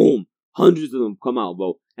egg, boom, hundreds of them come out,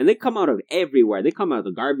 bro. And they come out of everywhere. They come out of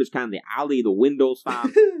the garbage can, the alley, the windows,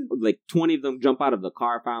 fam. Like 20 of them jump out of the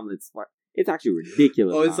car, fam. It's actually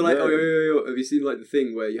ridiculous. Oh, it's fam. like, yo. Have you seen like the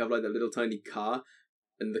thing where you have like that little tiny car?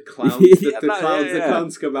 And the clowns, the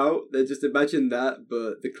clowns come out. Then just imagine that,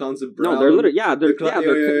 but the clowns are brown. No, they're literally,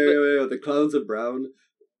 the clowns are brown,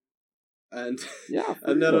 and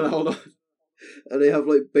and then hold on, and they have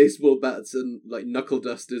like baseball bats and like knuckle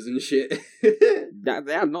dusters and shit. They're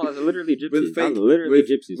literally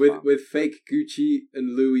gypsies. Gypsies with fake Gucci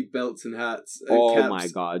and Louis belts and hats. And caps. My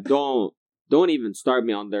god! Don't even start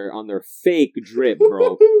me on their fake drip,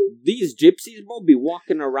 bro. These gypsies, bro, be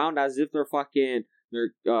walking around as if they're fucking.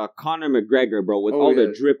 They're Conor McGregor, bro, with all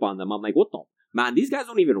the drip on them. I'm like, what the? Man, these guys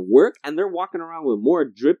don't even work, and they're walking around with more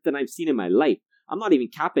drip than I've seen in my life. I'm not even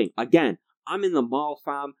capping. Again, I'm in the mall,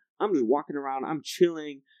 fam. I'm just walking around. I'm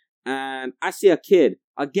chilling, and I see a kid.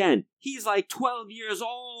 Again, he's like 12 years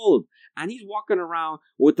old, and he's walking around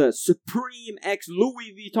with a Supreme X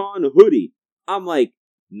Louis Vuitton hoodie. I'm like,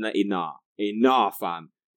 nah,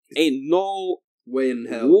 fam. Ain't no way in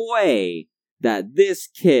hell that this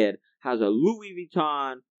kid has a Louis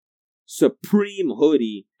Vuitton Supreme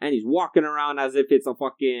hoodie, and he's walking around as if it's a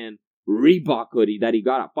fucking Reebok hoodie that he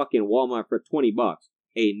got at fucking Walmart for $20.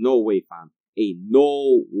 Ain't no way, fam. Ain't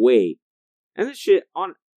no way. And this shit,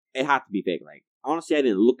 it had to be fake. Like, honestly, I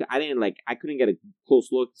couldn't get a close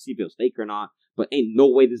look to see if it was fake or not. But ain't no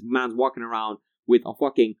way this man's walking around with a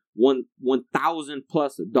fucking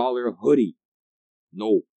 $1,000+ hoodie.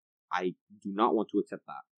 No, I do not want to accept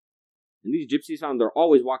that. And these gypsies, fam, they're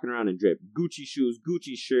always walking around in drip. Gucci shoes,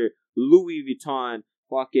 Gucci shirt, Louis Vuitton,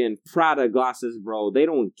 fucking Prada glasses, bro. They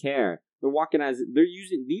don't care. They're walking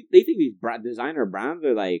they think these designer brands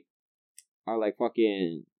are like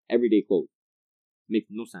fucking everyday clothes.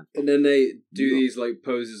 Makes no sense. And then they do these like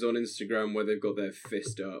poses on Instagram where they've got their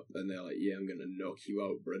fist up and they're like, yeah, I'm gonna knock you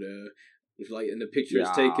out, brother. It's like, and the picture is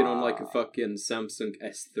taken on like a fucking Samsung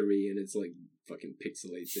S3 and it's like fucking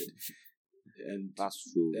pixelated. And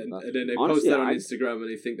that's true. And then they post that on Instagram and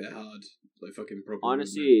they think they're hard. Like fucking proper.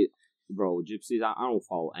 Honestly, bro, gypsies, I don't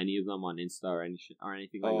follow any of them on Insta or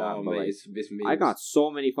anything like that. But mate, I got so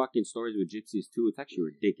many fucking stories with gypsies too. It's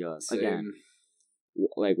actually ridiculous. Same. Again,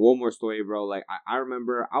 like one more story, bro. Like I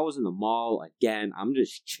remember I was in the mall again. I'm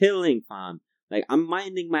just chilling, fam. Like I'm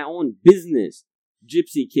minding my own business.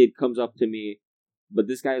 Gypsy kid comes up to me, but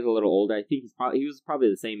this guy is a little older. I think he was probably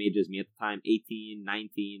the same age as me at the time, 18,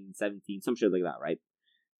 19, 17, some shit like that, right?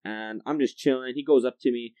 And I'm just chilling. He goes up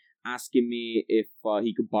to me, asking me if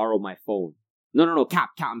he could borrow my phone. No,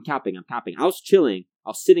 cap, I'm capping. I was chilling.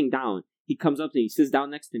 I was sitting down. He comes up to me. He sits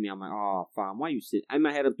down next to me. I'm like, oh, fam, why you sit? In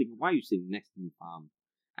my head, I'm thinking, why are you sitting next to me, fam?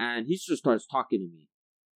 And he just starts talking to me.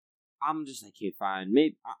 I'm just like, hey, fine.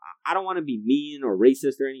 Maybe I don't want to be mean or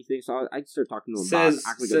racist or anything, so I start talking to him. Says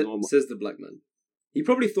the black man. He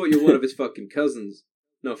probably thought you were one of his fucking cousins.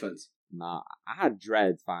 No offense. Nah, I had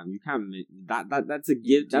dreads, fam. You can't. That's a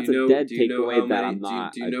gift. That's a dead takeaway that I'm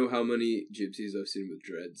not. Do you know how many gypsies I've seen with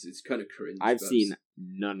dreads? It's kind of cringe. I've seen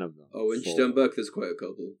none of them. Oh, in Sternberg, there's quite a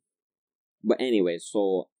couple. But anyway,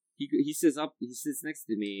 so he sits next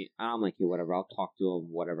to me, and I'm like, hey, whatever. I'll talk to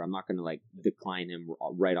him. Whatever. I'm not gonna like decline him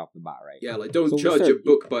right off the bat, right? Yeah, like don't judge a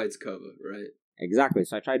book by its cover, right? Exactly.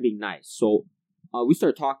 So I tried being nice. So we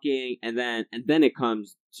start talking, and then it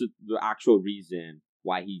comes to the actual reason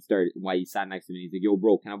why he sat next to me. He's like, yo,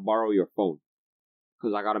 bro, can I borrow your phone?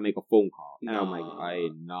 Because I gotta make a phone call. And I'm like,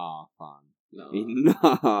 nah, fam.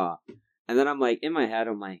 Nah. And then I'm like, in my head,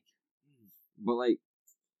 I'm like, but like,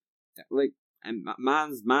 and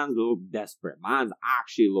man's look desperate. Man's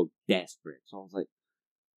actually look desperate. So I was like,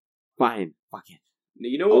 fine, fuck it.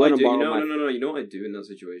 You know what I do? No. You know what I do in that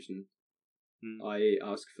situation? I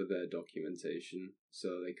ask for their documentation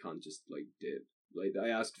so they can't just like dip. Like I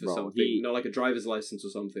asked for something, like a driver's license or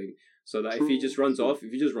something, so that if he just runs off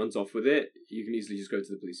with it, you can easily just go to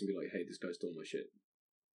the police and be like, "Hey, this guy stole my shit."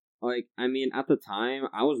 Like, I mean, at the time,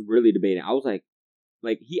 I was really debating. I was like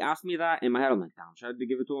he asked me that in my head. I'm like, damn, should I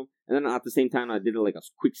give it to him? And then at the same time, I did like a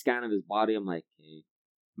quick scan of his body. I'm like, hey,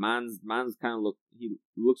 man's kind of he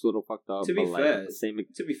looks a little fucked up. To be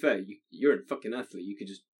fair, you're a fucking athlete. You could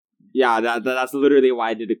just. Yeah, that's literally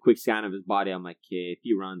why I did a quick scan of his body. I'm like, okay, if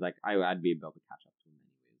he runs, like I'd be able to catch up to him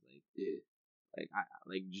anyways. Like,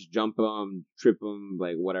 yeah, just jump him, trip him,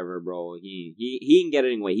 like whatever, bro. He can get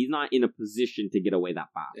it anyway. He's not in a position to get away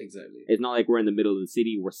that fast. Exactly. It's not like we're in the middle of the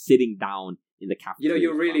city. We're sitting down in the cafeteria.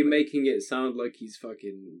 You're really making it sound like he's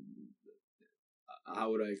fucking.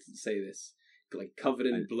 How would I say this? Like covered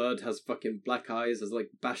in blood, has fucking black eyes, has like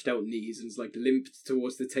bashed out knees, and is like limped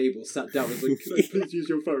towards the table, sat down, and is like, "Can I please use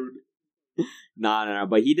your phone?" No.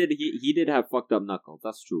 But he did have fucked up knuckles.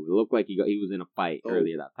 That's true. It looked like he was in a fight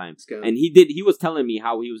earlier that time, and he was telling me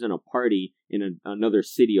how he was in a party in another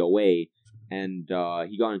city away, and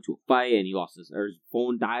he got into a fight and he lost his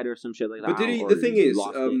phone died or some shit like that. But the thing is,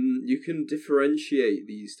 you can differentiate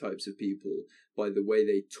these types of people by the way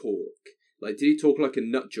they talk. Like, did he talk like a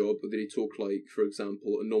nut job, or did he talk like, for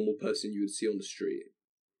example, a normal person you would see on the street?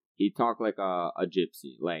 He talked like a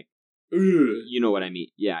gypsy, like you know what I mean?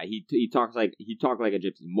 Yeah, he talked like a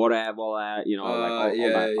gypsy, more you know,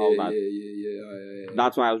 like all that. Yeah.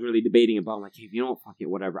 That's why I was really debating about. I'm like, hey, you know what, fuck it,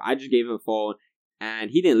 whatever. I just gave him a phone, and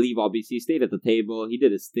he didn't leave. Obviously, he stayed at the table. He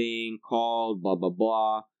did his thing, called, blah blah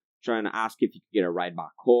blah, trying to ask if he could get a ride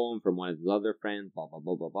back home from one of his other friends, blah blah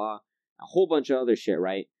blah blah blah, a whole bunch of other shit,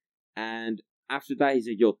 right? And after that, he's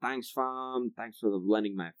like, yo, thanks, fam. Thanks for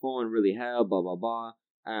lending my phone. Really helped, blah, blah, blah.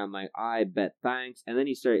 And I'm like, I bet, thanks. And then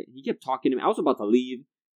he kept talking to me. I was about to leave.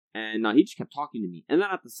 And he just kept talking to me. And then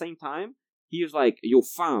at the same time, he was like, yo,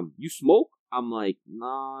 fam, you smoke? I'm like,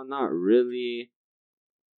 nah, not really.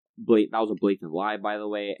 That was a blatant lie, by the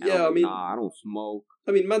way. And yeah, I mean, nah, I don't smoke.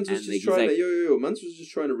 I mean, Mans was just trying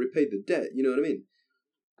to repay the debt. You know what I mean?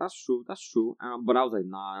 that's true. That's true. But I was like,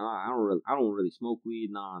 nah, I don't really smoke weed.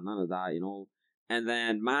 Nah, none of that, you know. And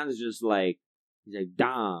then man's just like, he's like,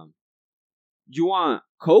 damn, you want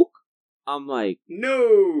coke? I'm like,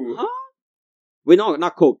 no. Huh? Wait, no,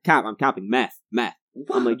 not coke. I'm capping. Meth. What?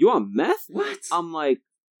 I'm like, you want meth? What? I'm like,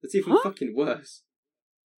 that's even fucking worse.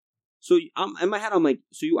 So in my head, I'm like,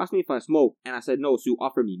 so you asked me if I smoke, and I said no, so you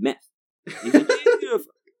offered me meth. He's like, yeah.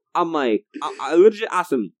 I'm like, I legit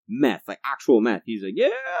asked him meth, like actual meth. He's like,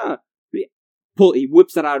 yeah. He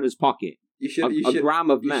whips it out of his pocket. A gram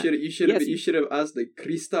of meth. You should have asked the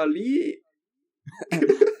Cristalli.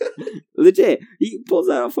 Legit, he pulls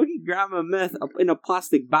out a fucking gram of meth in a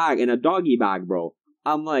plastic bag, in a doggy bag, bro.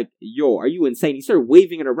 I'm like, yo, are you insane? He started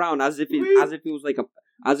waving it around as if it was like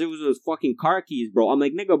as it was his fucking car keys, bro. I'm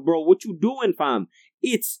like, nigga, bro, what you doing, fam?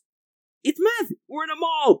 It's meth. We're in a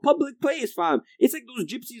mall, public place, fam. It's like those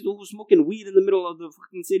gypsies who smoking weed in the middle of the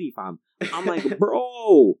fucking city, fam. I'm like,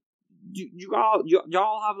 bro,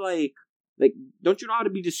 y'all have like, don't you know how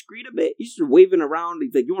to be discreet a bit? He's just waving around.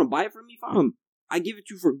 He's like, you want to buy it from me, fam? I give it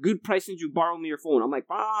to you for good price since you borrow me your phone. I'm like,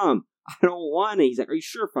 fam, I don't want it. He's like, are you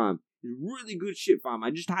sure, fam? It's really good shit, fam.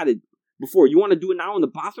 I just had it before. You want to do it now in the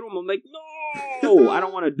bathroom? I'm like, no, I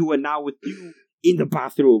don't want to do it now with you in the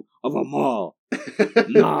bathroom of a mall.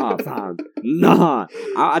 Nah, fam. Nah.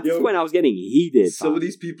 At this point, I was getting heated. Some of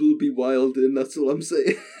these people will be wild, and that's all I'm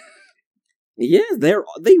saying. Yes, they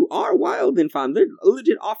are wild, and fam. They're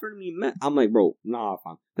legit offering me meth. I'm like, bro, nah,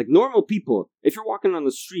 fam. Like normal people, if you're walking on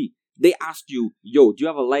the street, they ask you, yo, do you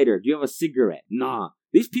have a lighter? Do you have a cigarette? Nah.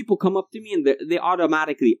 These people come up to me and they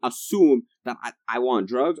automatically assume that I want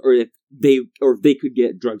drugs, or if they could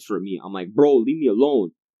get drugs for me. I'm like, bro, leave me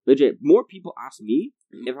alone. Legit, more people ask me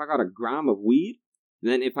if I got a gram of weed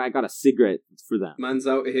than if I got a cigarette for them. Man's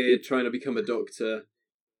out here trying to become a doctor,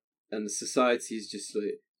 and society's just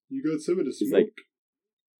like, you got something to smoke. Like,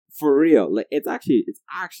 for real, like it's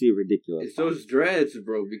actually ridiculous. It's those dreads,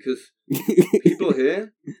 bro, because people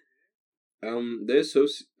here, they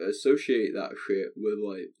associate that shit with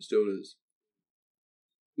like stoners.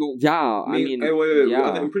 Well, yeah, I mean, wait,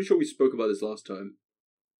 yeah. I'm pretty sure we spoke about this last time.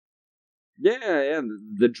 Yeah,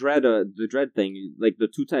 the dread thing, like the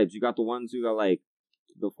two types. You got the ones who got like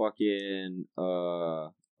the fucking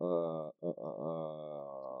fuck,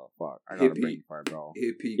 I got a brain fart, bro.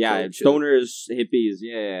 Hippie, yeah, culture. Stoners, hippies,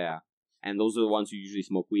 yeah, and those are the ones who usually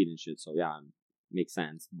smoke weed and shit. So yeah, makes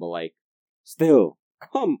sense. But like, still,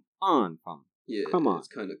 come on, fam. Yeah, come on. It's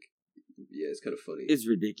kind of funny. It's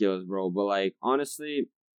ridiculous, bro. But like, honestly.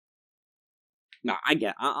 No, I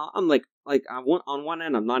get. I'm like on one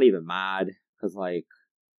end, I'm not even mad because like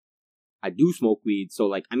I do smoke weed, so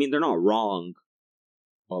like I mean they're not wrong,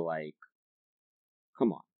 but like,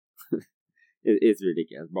 come on, it's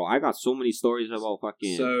ridiculous, bro. I got so many stories about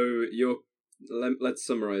fucking. So let's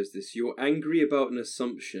summarize this. You're angry about an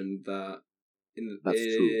assumption that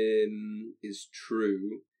is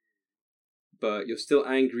true, but you're still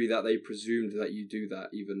angry that they presumed that you do that,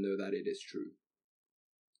 even though that it is true.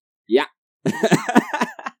 Yeah.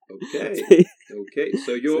 Okay.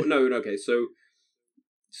 So So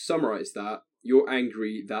summarize that. You're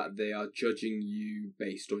angry that they are judging you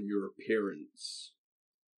based on your appearance.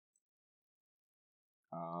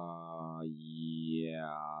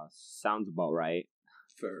 Yeah, sounds about right.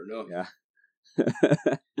 Fair enough. Yeah.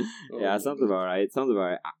 Yeah, sounds about right.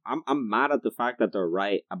 I'm mad at the fact that they're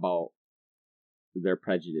right about their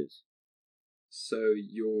prejudice. So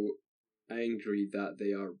you're angry that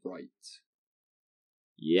they are right.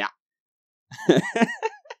 Yeah.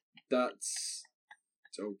 That's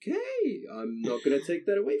okay. I'm not gonna take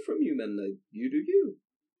that away from you, man. You do you.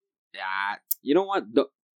 Yeah. You know what?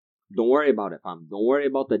 Don't worry about it, fam. Don't worry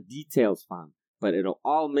about the details, fam. But it'll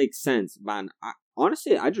all make sense, man.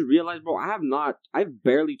 Honestly, I just realized, bro, I've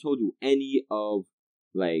barely told you any of,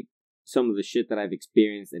 like, some of the shit that I've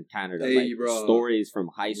experienced in Canada. Hey, like, bro. Stories from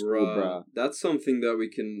high school, bro. That's something that we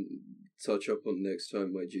can touch up on next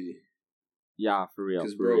time, my G. Yeah, for real.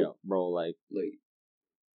 Bro, like,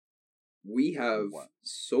 we have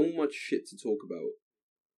so much shit to talk about,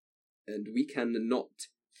 and we cannot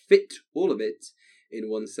fit all of it in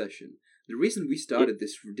one session. The reason we started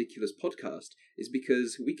this ridiculous podcast is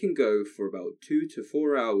because we can go for about 2 to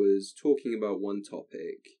 4 hours talking about one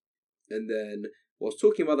topic, and then whilst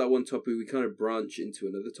talking about that one topic, we kind of branch into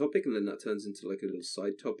another topic, and then that turns into like a little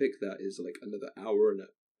side topic that is like another hour and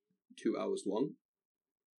 2 hours long.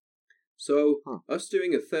 So us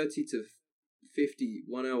doing a 30 to 50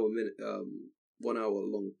 1 hour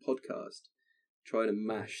long podcast, trying to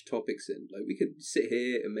mash topics in, like we could sit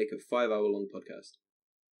here and make a 5 hour long podcast.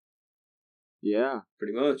 Yeah,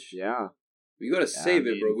 pretty much. Yeah, we gotta save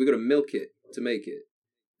it, bro. We gotta milk it to make it.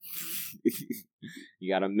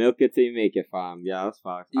 You gotta milk it till you make it, fam. Yeah, that's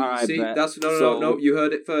fine. All right, see, bet. that's no. You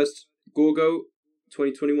heard it first. Gorgo,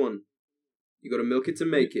 2021. You gotta milk it to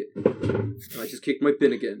make it. I just kicked my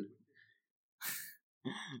bin again.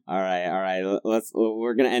 All right.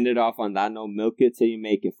 We're gonna end it off on that note. Milk it till you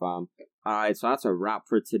make it, fam. All right, so that's a wrap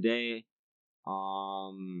for today.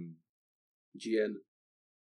 GN.